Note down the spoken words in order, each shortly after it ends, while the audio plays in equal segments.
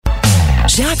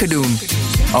Zaken doen.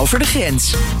 Over de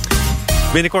grens.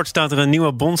 Binnenkort staat er een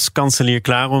nieuwe bondskanselier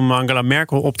klaar om Angela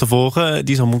Merkel op te volgen.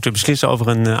 Die zal moeten beslissen over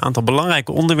een aantal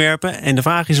belangrijke onderwerpen. En de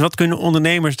vraag is, wat kunnen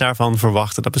ondernemers daarvan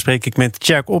verwachten? Dat bespreek ik met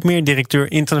Tjerk Opmeer,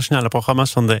 directeur internationale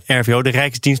programma's van de RVO, de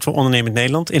Rijksdienst voor Ondernemend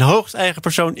Nederland. In hoogst eigen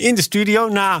persoon in de studio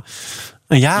na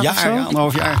een jaar of zo? Ja,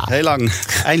 anderhalf jaar. Heel lang.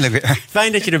 Eindelijk weer.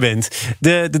 Fijn dat je er bent.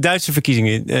 De Duitse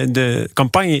verkiezingen. De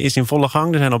campagne is in volle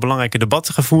gang. Er zijn al belangrijke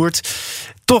debatten gevoerd.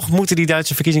 Toch moeten die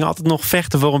Duitse verkiezingen altijd nog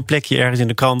vechten voor een plekje ergens in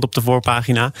de krant op de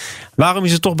voorpagina. Waarom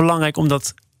is het toch belangrijk om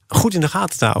dat goed in de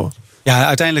gaten te houden? Ja,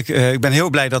 uiteindelijk, ik ben heel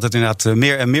blij dat het inderdaad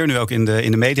meer en meer nu ook in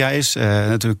de media is.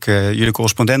 Natuurlijk, jullie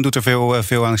correspondent doet er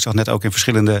veel aan. Ik zag net ook in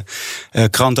verschillende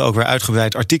kranten ook weer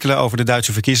uitgebreid artikelen over de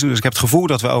Duitse verkiezingen. Dus ik heb het gevoel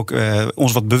dat we ook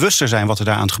ons wat bewuster zijn wat er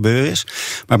daar aan het gebeuren is.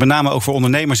 Maar met name ook voor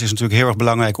ondernemers is het natuurlijk heel erg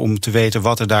belangrijk om te weten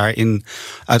wat er daar in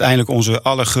uiteindelijk onze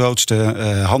allergrootste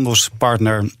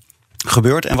handelspartner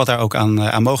gebeurt en wat daar ook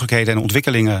aan mogelijkheden en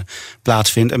ontwikkelingen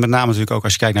plaatsvindt. En met name natuurlijk ook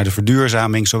als je kijkt naar de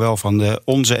verduurzaming, zowel van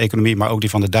onze economie, maar ook die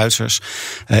van de Duitsers,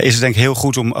 is het denk ik heel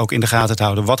goed om ook in de gaten te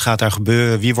houden. Wat gaat daar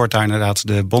gebeuren? Wie wordt daar inderdaad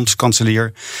de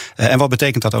bondskanselier? En wat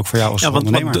betekent dat ook voor jou als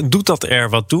ondernemer? Want doet dat er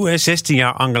wat toe? Hè? 16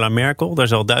 jaar Angela Merkel, daar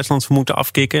zal Duitsland voor moeten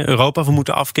afkicken, Europa voor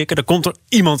moeten afkicken. Er komt er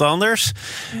iemand anders.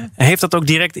 Heeft dat ook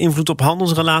direct invloed op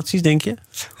handelsrelaties, denk je?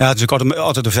 Ja, het is ook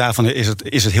altijd de vraag van,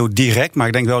 is het heel direct? Maar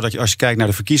ik denk wel dat als je kijkt naar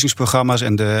de verkiezingsprogramma's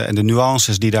en de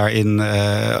nuances die daarin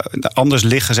anders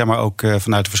liggen, zeg maar ook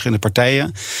vanuit de verschillende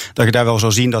partijen, dat je daar wel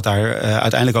zal zien dat daar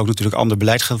uiteindelijk ook natuurlijk ander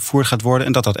beleid gevoerd gaat worden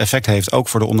en dat effect heeft ook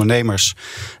voor de ondernemers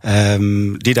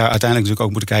die daar uiteindelijk natuurlijk ook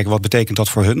moeten kijken wat betekent dat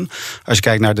voor hun. Als je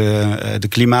kijkt naar de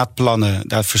klimaatplannen,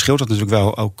 daar verschilt dat natuurlijk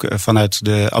wel ook vanuit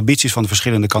de ambities van de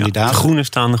verschillende kandidaten. Ja, de groenen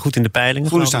staan goed in de peilingen.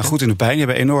 Groenen staan goed in de peilingen.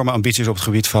 Die hebben enorme ambities op het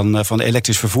gebied van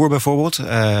elektrisch vervoer bijvoorbeeld.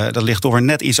 Dat ligt toch weer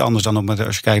net iets anders dan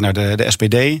als je kijkt naar de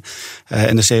SPD.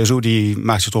 En de CSU die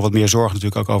maakt zich toch wat meer zorgen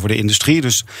natuurlijk ook over de industrie.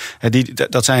 Dus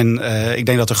dat zijn, ik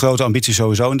denk dat er grote ambities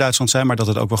sowieso in Duitsland zijn, maar dat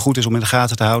het ook wel goed is om in de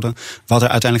gaten te houden wat er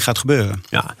uiteindelijk gaat gebeuren.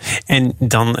 Ja, en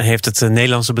dan heeft het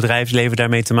Nederlandse bedrijfsleven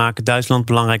daarmee te maken. Duitsland,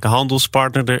 belangrijke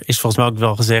handelspartner. Er is volgens mij ook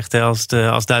wel gezegd,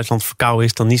 als Duitsland verkouden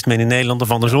is, dan niest men in Nederland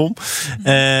of andersom.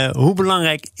 Hoe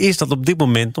belangrijk is dat op dit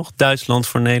moment nog, Duitsland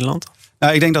voor Nederland?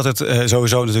 Nou, ik denk dat het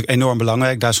sowieso natuurlijk enorm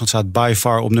belangrijk is. Duitsland staat by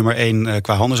far op nummer 1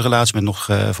 qua handelsrelatie. Met nog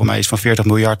voor mij iets van 40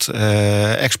 miljard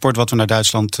export wat we naar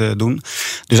Duitsland doen.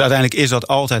 Dus uiteindelijk is dat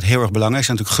altijd heel erg belangrijk.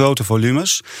 Het zijn natuurlijk grote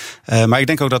volumes. Maar ik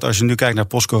denk ook dat als je nu kijkt naar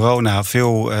post-corona,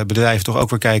 veel bedrijven toch ook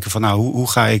weer kijken van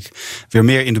hoe ga ik weer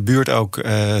meer in de buurt ook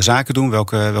zaken doen?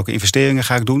 Welke investeringen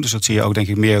ga ik doen? Dus dat zie je ook denk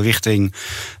ik meer richting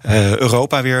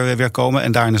Europa weer komen.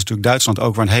 En daarin is natuurlijk Duitsland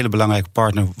ook weer een hele belangrijke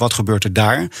partner. Wat gebeurt er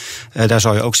daar? Daar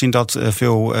zal je ook zien dat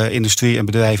veel industrie en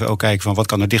bedrijven ook kijken van wat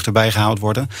kan er dichterbij gehaald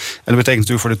worden. En dat betekent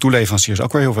natuurlijk voor de toeleveranciers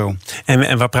ook weer heel veel.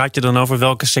 En waar praat je dan over?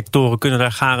 Welke sectoren kunnen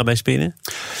daar garen bij spinnen?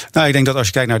 Nou, ik denk dat als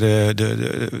je kijkt naar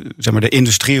de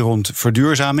industrie rond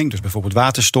verduurzaming, dus bijvoorbeeld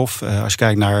waterstof. Als je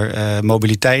kijkt naar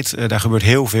mobiliteit, daar gebeurt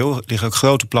heel veel. Er liggen ook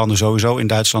grote plannen sowieso in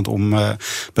Duitsland om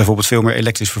bijvoorbeeld veel meer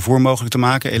elektrisch vervoer mogelijk te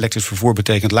maken. Elektrisch vervoer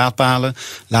betekent laadpalen.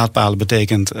 Laadpalen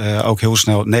betekent ook heel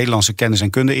snel Nederlandse kennis en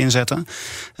kunde inzetten.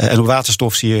 En op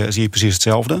waterstof zie je precies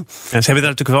hetzelfde. En ze hebben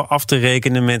daar natuurlijk wel af te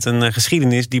rekenen met een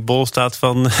geschiedenis die bol staat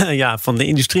van de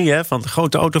industrie, hè, van de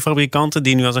grote autofabrikanten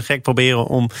die nu als een gek proberen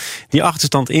om die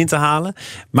achterstand in te halen.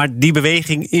 Maar die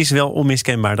beweging is wel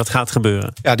onmiskenbaar. Dat gaat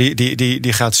gebeuren. Ja,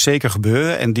 die gaat zeker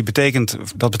gebeuren. En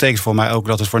dat betekent voor mij ook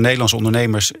dat het voor Nederlandse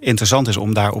ondernemers interessant is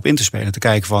om daarop in te spelen. Te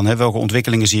kijken van welke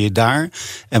ontwikkelingen zie je daar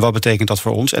en wat betekent dat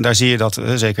voor ons. En daar zie je dat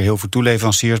zeker heel veel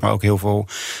toeleveranciers, maar ook heel veel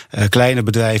kleine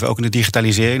bedrijven, ook in de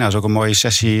digitalisering. Nou, dat is ook een mooie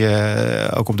sessie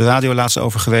ook op de radio laatst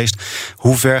over geweest.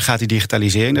 Hoe ver gaat die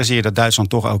digitalisering? Daar zie je dat Duitsland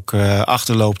toch ook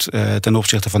achterloopt ten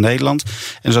opzichte van Nederland. En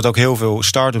dus dat ook heel veel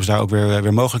start-ups daar ook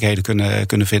weer mogelijkheden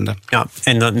kunnen vinden. Ja,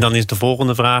 en dan is de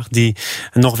volgende vraag die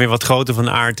nog weer wat groter van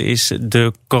aard is.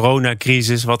 De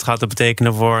coronacrisis, wat gaat dat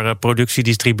betekenen voor productie,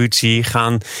 distributie?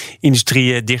 Gaan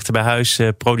industrieën dichter bij huis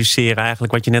produceren?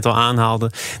 Eigenlijk wat je net al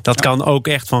aanhaalde. Dat kan ook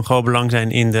echt van groot belang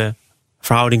zijn in de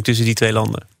verhouding tussen die twee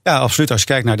landen. Ja, absoluut. Als je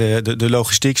kijkt naar de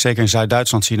logistiek, zeker in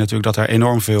Zuid-Duitsland zie je natuurlijk dat er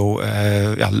enorm veel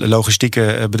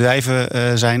logistieke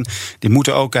bedrijven zijn. Die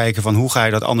moeten ook kijken van hoe ga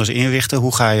je dat anders inrichten?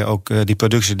 Hoe ga je ook die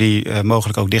productie die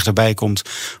mogelijk ook dichterbij komt,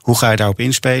 hoe ga je daarop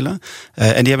inspelen? En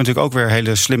die hebben natuurlijk ook weer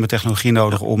hele slimme technologie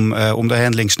nodig om de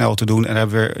handling snel te doen. En daar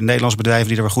hebben we weer Nederlandse bedrijven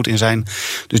die er weer goed in zijn.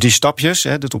 Dus die stapjes,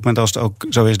 op het moment als het ook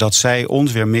zo is dat zij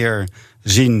ons weer meer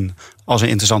zien als een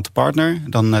interessante partner,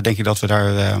 dan denk ik dat we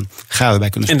daar gauw bij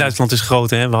kunnen spelen. En Duitsland is groot,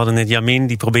 hè? We hadden net Jamin,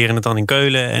 die proberen het dan in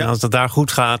Keulen. En als dat daar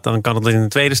goed gaat, dan kan het in de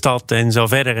tweede stad en zo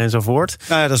verder enzovoort.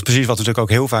 Nou ja, dat is precies wat we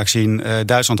natuurlijk ook heel vaak zien.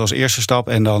 Duitsland als eerste stap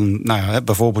en dan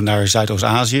bijvoorbeeld naar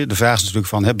Zuidoost-Azië. De vraag is natuurlijk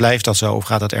van, blijft dat zo of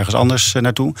gaat dat ergens anders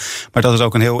naartoe? Maar dat het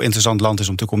ook een heel interessant land is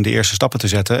om de eerste stappen te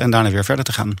zetten en daarna weer verder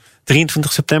te gaan.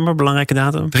 23 september, belangrijke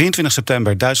datum? 23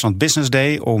 september, Duitsland Business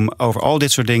Day, om over al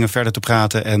dit soort dingen verder te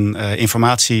praten en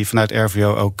informatie vanuit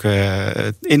RVO ook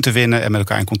in te winnen en met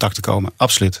elkaar in contact te komen.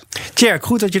 Absoluut. Tjerk,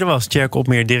 goed dat je er was. Tjerk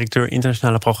Opmeer, directeur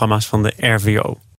internationale programma's van de RVO.